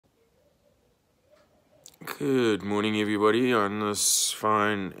Good morning, everybody, on this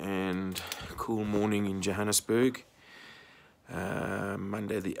fine and cool morning in Johannesburg.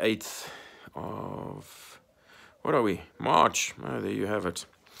 Monday, the 8th of, what are we? March. Oh, there you have it.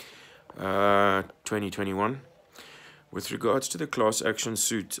 2021. With regards to the class action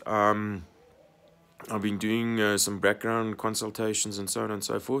suit, I've been doing some background consultations and so on and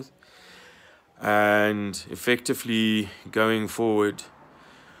so forth. And effectively, going forward,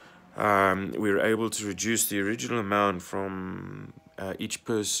 we were able to reduce the original amount from each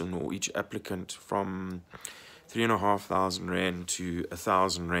person or each applicant from 3,500 Rand to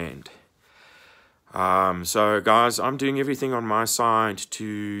 1,000 Rand. So guys, I'm doing everything on my side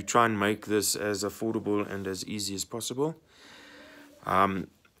to try and make this as affordable and as easy as possible.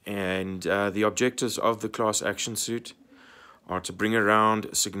 The objectives of the class action suit are to bring around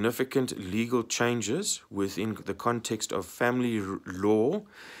significant legal changes within the context of family law,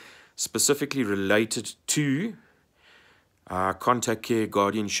 specifically related to contact care,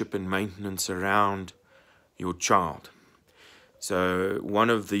 guardianship, and maintenance around your child. So one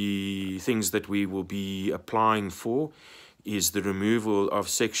of the things that we will be applying for is the removal of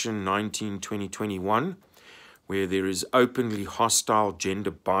Section 19/2021, where there is openly hostile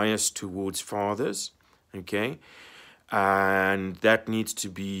gender bias towards fathers, okay? And that needs to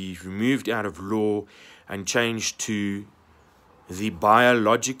be removed out of law and changed to the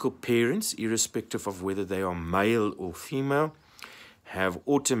biological parents, irrespective of whether they are male or female, have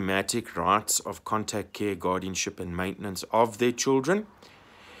automatic rights of contact care, guardianship, and maintenance of their children,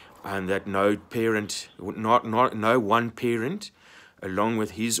 and that no parent, no one parent, along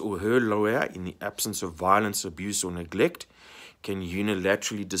with his or her lawyer, in the absence of violence, abuse, or neglect, can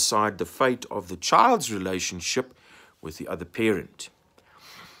unilaterally decide the fate of the child's relationship with the other parent.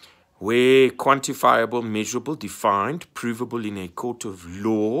 Where quantifiable, measurable, defined, provable in a court of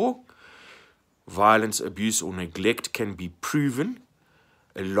law, violence, abuse, or neglect can be proven,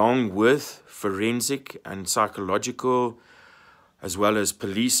 along with forensic and psychological, as well as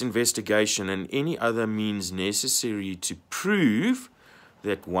police investigation and any other means necessary to prove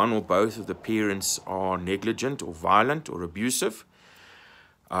that one or both of the parents are negligent or violent or abusive,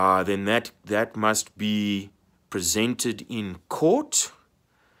 then that must be presented in court,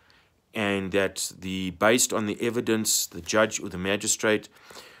 and that based on the evidence, the judge or the magistrate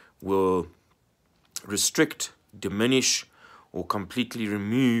will restrict, diminish, or completely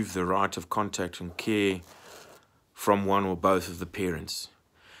remove the right of contact and care from one or both of the parents.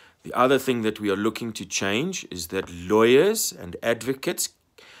 The other thing that we are looking to change is that lawyers and advocates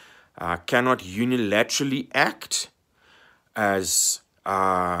cannot unilaterally act as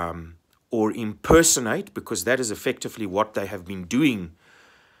or impersonate, because that is effectively what they have been doing,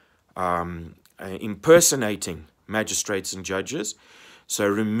 impersonating magistrates and judges. So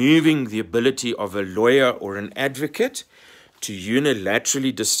removing the ability of a lawyer or an advocate to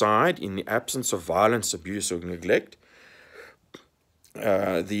unilaterally decide, in the absence of violence, abuse, or neglect,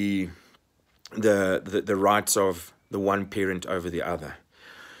 the rights of the one parent over the other.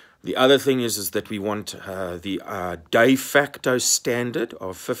 The other thing is that we want the de facto standard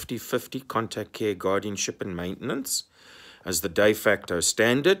of 50-50 contact care, guardianship, and maintenance as the de facto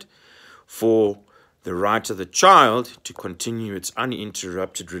standard for the right of the child to continue its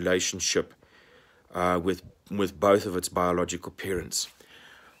uninterrupted relationship with both of its biological parents.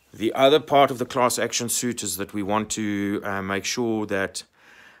 The other part of the class action suit is that we want to make sure that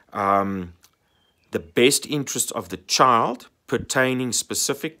the best interest of the child, pertaining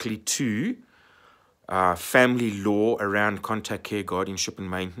specifically to family law around contact care, guardianship, and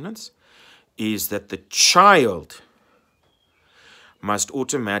maintenance, is that the child must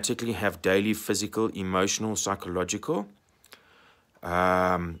automatically have daily physical, emotional, psychological,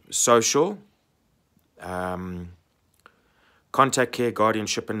 social, contact care,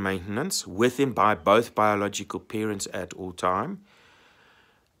 guardianship, and maintenance with him by both biological parents at all time.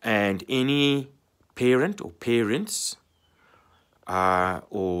 And any parent or parents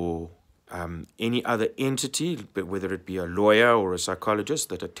or any other entity, whether it be a lawyer or a psychologist,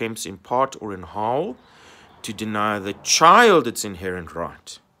 that attempts in part or in whole to deny the child its inherent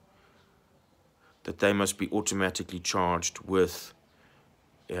right, that they must be automatically charged with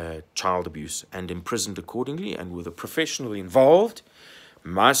child abuse and imprisoned accordingly, and with a professional involved,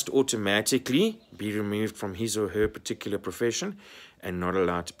 must automatically be removed from his or her particular profession and not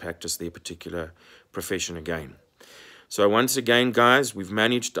allowed to practice their particular profession again. So once again, guys,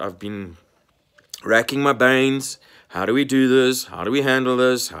 I've been racking my brains. How do we do this? How do we handle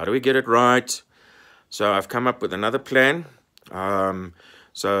this? How do we get it right? So I've come up with another plan.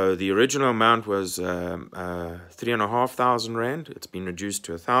 So the original amount was 3,500 Rand. It's been reduced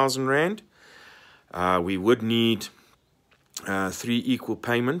to 1,000 Rand. We would need 3 equal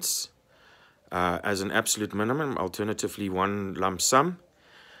payments as an absolute minimum, alternatively 1 lump sum.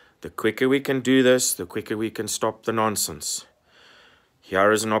 The quicker we can do this, the quicker we can stop the nonsense.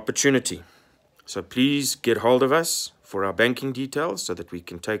 Here is an opportunity. So please get hold of us for our banking details so that we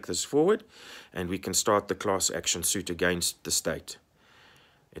can take this forward and we can start the class action suit against the state.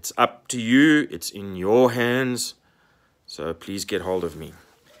 It's up to you. It's in your hands. So please get hold of me.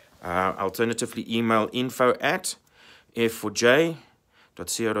 Alternatively, email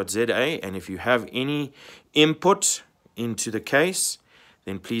info@f4j.co.za, and if you have any input into the case,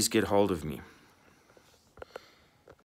 then please get hold of me.